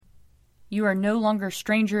You are no longer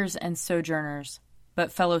strangers and sojourners,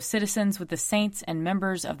 but fellow citizens with the saints and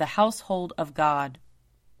members of the household of God.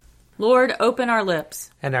 Lord, open our lips,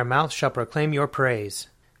 and our mouth shall proclaim your praise.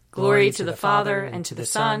 Glory to the Father, and to the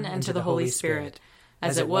Son, and to the Holy Spirit,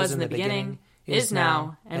 as it was in the beginning, is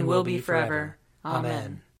now, and will be forever.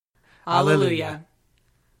 Amen. Alleluia.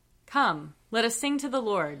 Come, let us sing to the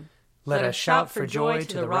Lord. Let us shout for joy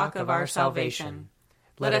to the rock of our salvation.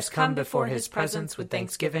 Let us come before his presence with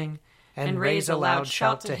thanksgiving, and raise a loud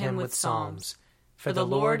shout to him with psalms. For the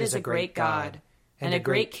Lord is a great God, and a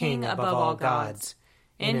great King above all gods.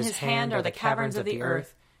 In his hand are the caverns of the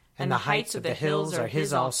earth, and the heights of the hills are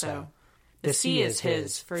his also. The sea is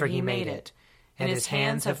his, for he made it, and his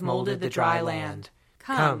hands have molded the dry land.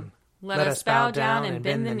 Come, let us bow down and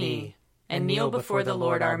bend the knee, and kneel before the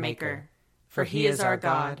Lord our Maker. For he is our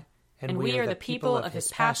God, and we are the people of his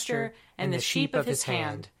pasture and the sheep of his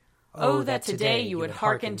hand. Oh, that today you would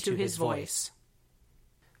hearken to his voice.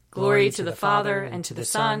 Glory to the Father, and to the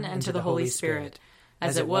Son, and to the Holy Spirit,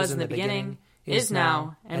 as it was in the beginning, is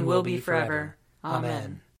now, and will be forever.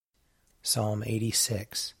 Amen. Psalm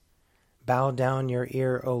 86. Bow down your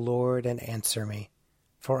ear, O Lord, and answer me,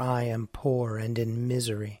 for I am poor and in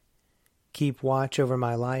misery. Keep watch over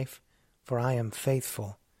my life, for I am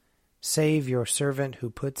faithful. Save your servant who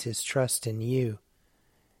puts his trust in you.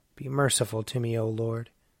 Be merciful to me, O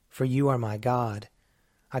Lord, for you are my God.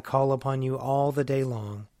 I call upon you all the day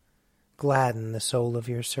long. Gladden the soul of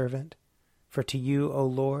your servant. For to you, O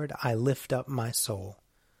Lord, I lift up my soul.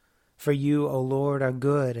 For you, O Lord, are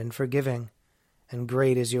good and forgiving, and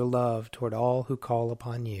great is your love toward all who call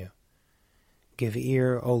upon you. Give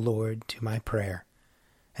ear, O Lord, to my prayer,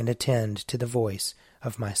 and attend to the voice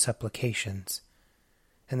of my supplications.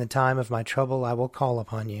 In the time of my trouble I will call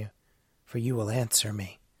upon you, for you will answer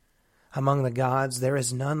me. Among the gods there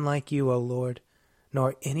is none like you, O Lord,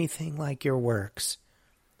 nor anything like your works.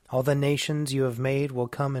 All the nations you have made will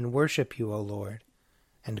come and worship you, O Lord,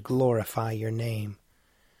 and glorify your name.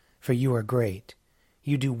 For you are great,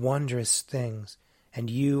 you do wondrous things, and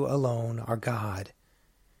you alone are God.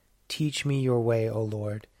 Teach me your way, O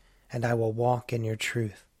Lord, and I will walk in your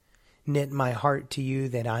truth. Knit my heart to you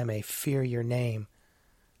that I may fear your name.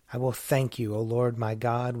 I will thank you, O Lord my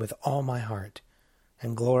God, with all my heart,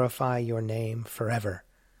 and glorify your name forever.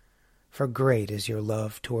 For great is your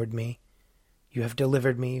love toward me. You have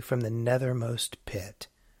delivered me from the nethermost pit.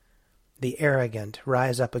 The arrogant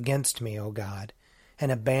rise up against me, O God, and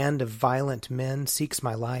a band of violent men seeks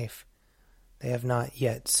my life. They have not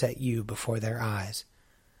yet set you before their eyes.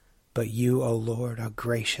 But you, O Lord, are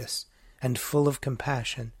gracious and full of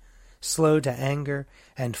compassion, slow to anger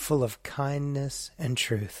and full of kindness and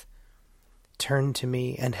truth. Turn to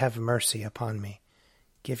me and have mercy upon me.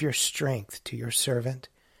 Give your strength to your servant,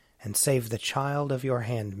 and save the child of your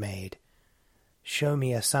handmaid. Show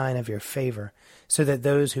me a sign of your favor, so that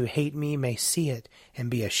those who hate me may see it and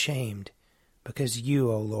be ashamed, because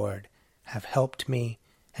you, O Lord, have helped me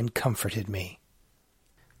and comforted me.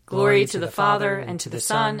 Glory to the Father, and to the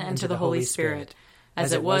Son, and to the Holy Spirit,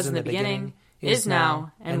 as it was in the beginning, is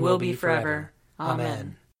now, and will be forever.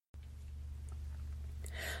 Amen.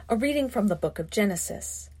 A reading from the book of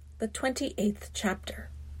Genesis, the 28th chapter.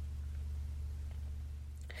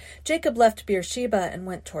 Jacob left Beersheba and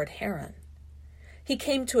went toward Haran. He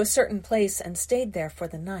came to a certain place and stayed there for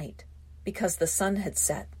the night, because the sun had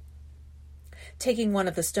set. Taking one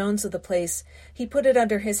of the stones of the place, he put it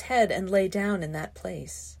under his head and lay down in that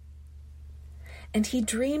place. And he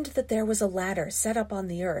dreamed that there was a ladder set up on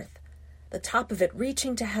the earth, the top of it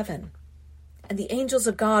reaching to heaven, and the angels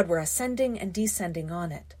of God were ascending and descending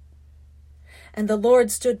on it. And the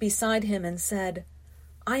Lord stood beside him and said,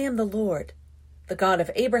 I am the Lord, the God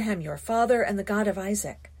of Abraham your father, and the God of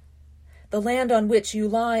Isaac. The land on which you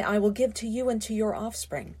lie I will give to you and to your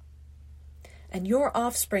offspring. And your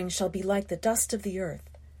offspring shall be like the dust of the earth,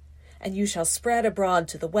 and you shall spread abroad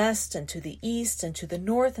to the west and to the east and to the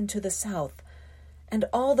north and to the south, and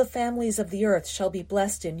all the families of the earth shall be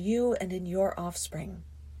blessed in you and in your offspring.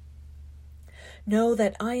 Know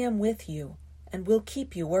that I am with you, and will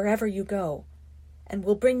keep you wherever you go, and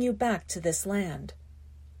will bring you back to this land.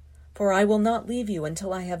 For I will not leave you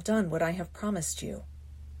until I have done what I have promised you.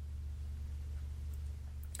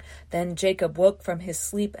 Then Jacob woke from his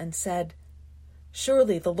sleep and said,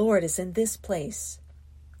 Surely the Lord is in this place,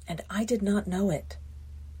 and I did not know it.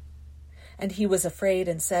 And he was afraid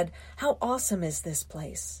and said, How awesome is this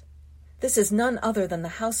place! This is none other than the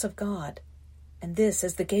house of God, and this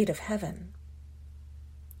is the gate of heaven.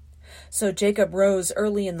 So Jacob rose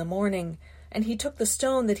early in the morning, and he took the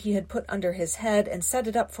stone that he had put under his head and set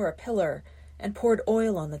it up for a pillar, and poured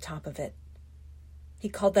oil on the top of it. He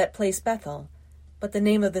called that place Bethel, but the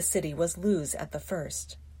name of the city was Luz at the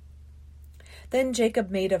first. Then Jacob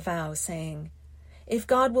made a vow, saying, "If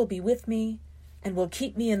God will be with me, and will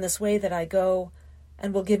keep me in this way that I go,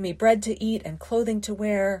 and will give me bread to eat and clothing to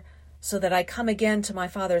wear, so that I come again to my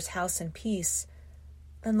father's house in peace,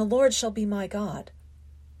 then the Lord shall be my God.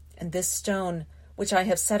 And this stone, which I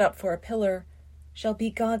have set up for a pillar, shall be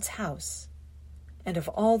God's house. And of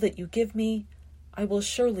all that you give me, I will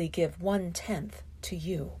surely give 1/10 to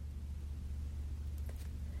you."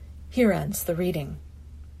 Here ends the reading.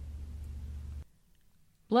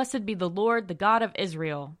 Blessed be the Lord, the God of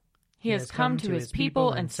Israel. He has come to his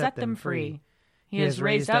people and set them free. He has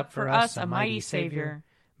raised up for us a mighty Savior,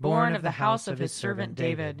 born of the house of his servant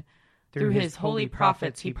David. Through his holy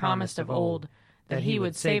prophets he promised of old that he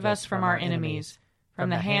would save us from our enemies, from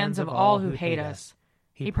the hands of all who hate us.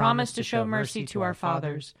 He promised to show mercy to our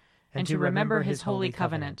fathers, and to remember his holy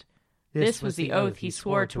covenant. This was the oath he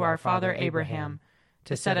swore to our father Abraham,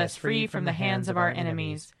 to set us free from the hands of our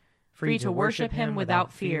enemies, free to worship him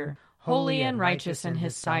without fear, holy and righteous in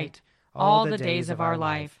his sight, all the days of our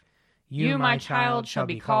life. You, my child, shall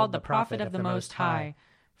be called the prophet of the Most High,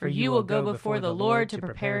 for you will go before the Lord to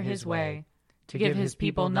prepare his way, to give his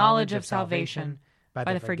people knowledge of salvation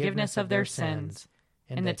by the forgiveness of their sins.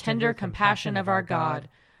 In the tender compassion of our God,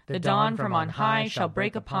 the dawn from on high shall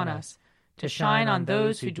break upon us, to shine on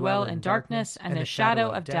those who dwell in darkness and the shadow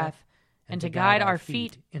of death, and to guide our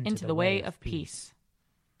feet into the way of peace.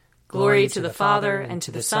 Glory to the Father, and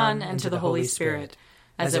to the Son, and to the Holy Spirit,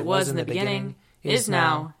 as it was in the beginning, is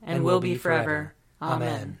now, and will be forever.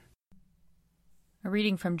 Amen. A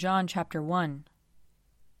reading from John chapter 1.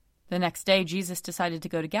 The next day Jesus decided to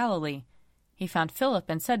go to Galilee. He found Philip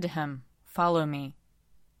and said to him, "Follow me."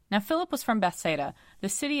 Now Philip was from Bethsaida, the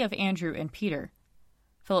city of Andrew and Peter.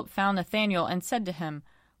 Philip found Nathanael and said to him,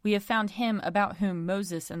 "We have found him about whom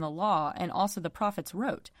Moses and the law and also the prophets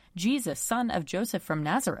wrote, Jesus, son of Joseph from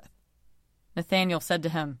Nazareth." Nathanael said to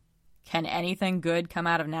him, "Can anything good come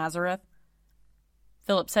out of Nazareth?"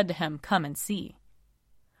 Philip said to him, "Come and see."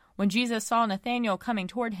 When Jesus saw Nathanael coming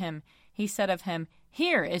toward him, he said of him,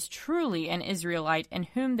 "Here is truly an Israelite in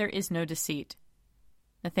whom there is no deceit."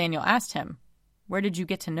 Nathanael asked him, "Where did you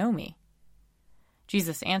get to know me?"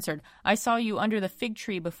 Jesus answered, "I saw you under the fig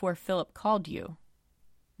tree before Philip called you."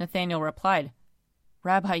 Nathanael replied,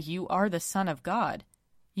 "Rabbi, you are the Son of God.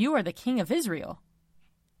 You are the King of Israel."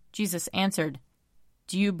 Jesus answered,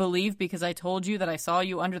 "Do you believe because I told you that I saw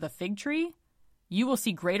you under the fig tree? You will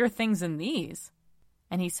see greater things than these."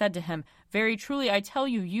 And he said to him, "Very truly I tell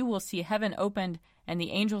you, you will see heaven opened and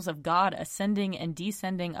the angels of God ascending and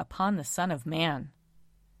descending upon the Son of Man."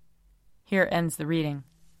 Here ends the reading.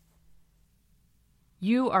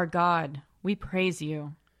 You are God, we praise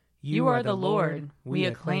you. You are the Lord, we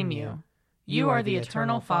acclaim you. You are the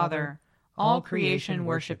eternal Father, all creation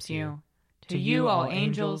worships you. To you all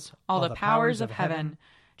angels, all the powers of heaven,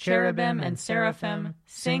 cherubim and seraphim,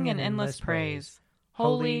 sing an endless praise.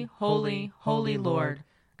 Holy, holy, holy Lord,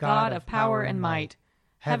 God of power and might.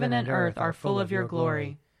 Heaven and earth are full of your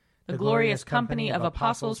glory. The glorious company of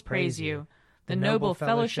apostles praise you. The noble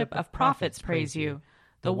fellowship of prophets praise you.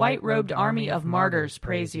 The white-robed army of martyrs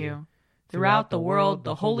praise you. Throughout the world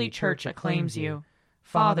the holy church acclaims you.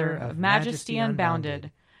 Father of majesty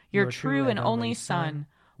unbounded, your true and only Son,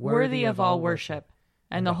 worthy of all worship,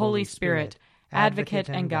 and the Holy Spirit, advocate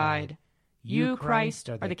and guide. You, Christ,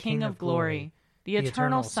 are the King of glory, the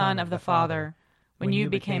eternal Son of the Father. When you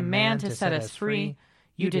became man to set us free,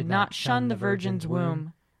 you did not shun the Virgin's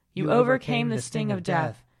womb. You overcame the sting of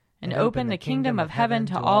death and opened the kingdom of heaven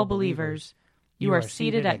to all believers. You are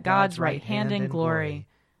seated at God's right hand in glory.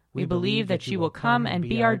 We believe that you will come and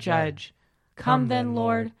be our judge. Come then,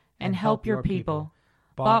 Lord, and help your people,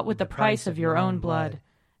 bought with the price of your own blood,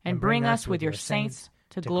 and bring us with your saints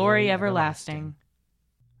to glory everlasting.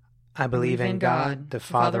 I believe in God, the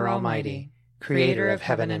Father Almighty, creator of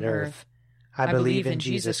heaven and earth. I believe in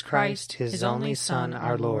Jesus Christ, his only Son,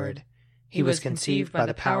 our Lord. He was conceived by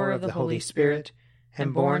the power of the Holy Spirit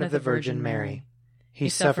and born of the Virgin Mary. He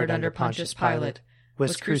suffered under Pontius Pilate,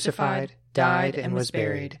 was crucified, died, and was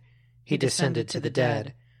buried. He descended to the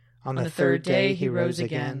dead. On the third day he rose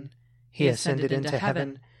again. He ascended into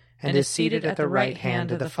heaven and is seated at the right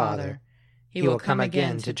hand of the Father. He will come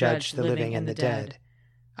again to judge the living and the dead.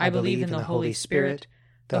 I believe in the Holy Spirit,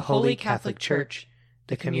 the Holy Catholic Church,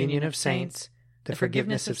 the communion of saints, the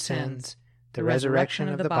forgiveness of sins, the resurrection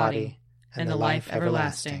of the body, and the life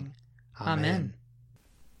everlasting. Amen.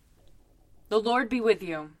 The Lord be with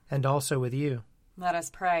you. And also with you. Let us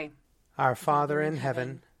pray. Our Father in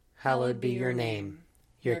heaven, hallowed be your name.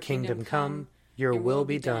 Your kingdom come, your will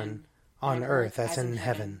be done, on earth as in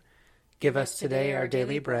heaven. Give us today our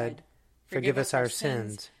daily bread. Forgive us our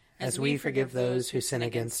sins, as we forgive those who sin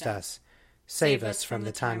against us. Save us from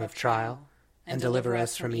the time of trial, and deliver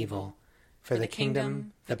us from evil. For the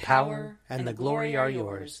kingdom, the power, and the glory are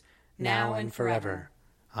yours, now and forever.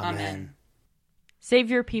 Amen. Save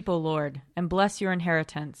your people, Lord, and bless your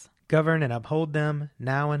inheritance. Govern and uphold them,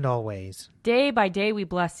 now and always. Day by day we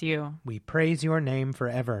bless you. We praise your name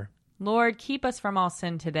forever. Lord, keep us from all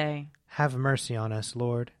sin today. Have mercy on us,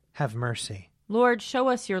 Lord. Have mercy. Lord, show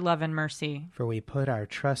us your love and mercy. For we put our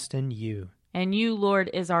trust in you. And you, Lord,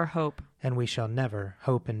 is our hope. And we shall never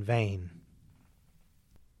hope in vain.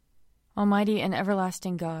 Almighty and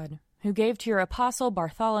everlasting God, who gave to your apostle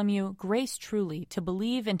Bartholomew grace truly to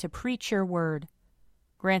believe and to preach your word,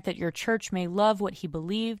 grant that your church may love what he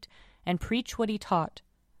believed and preach what he taught.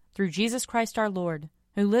 Through Jesus Christ our Lord,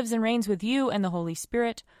 who lives and reigns with you and the Holy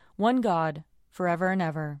Spirit, one God, forever and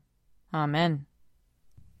ever. Amen.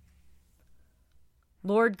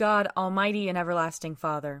 Lord God, almighty and everlasting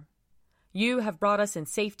Father, you have brought us in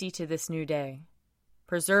safety to this new day.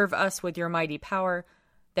 Preserve us with your mighty power,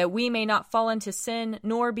 that we may not fall into sin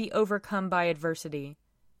nor be overcome by adversity,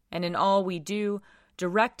 and in all we do,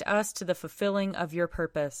 direct us to the fulfilling of your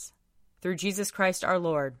purpose. Through Jesus Christ our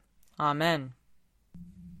Lord. Amen.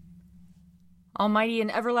 Almighty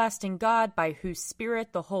and everlasting God, by whose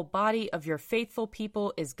Spirit the whole body of your faithful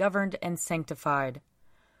people is governed and sanctified,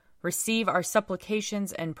 receive our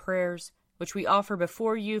supplications and prayers, which we offer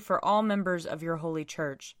before you for all members of your holy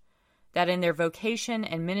church, that in their vocation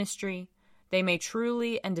and ministry they may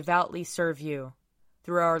truly and devoutly serve you.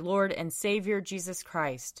 Through our Lord and Savior Jesus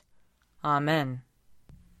Christ. Amen.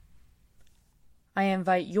 I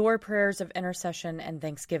invite your prayers of intercession and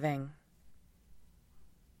thanksgiving.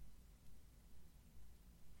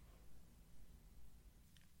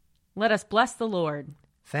 Let us bless the Lord.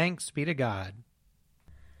 Thanks be to God.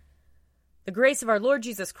 The grace of our Lord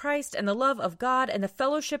Jesus Christ and the love of God and the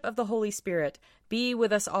fellowship of the Holy Spirit be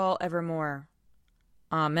with us all evermore.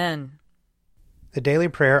 Amen. The Daily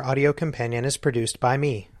Prayer audio companion is produced by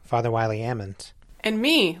me, Father Wiley Ammons. And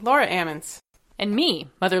me, Laura Ammons. And me,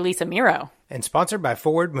 Mother Lisa Miro. And sponsored by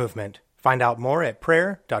Forward Movement. Find out more at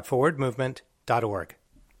prayer.forwardmovement.org.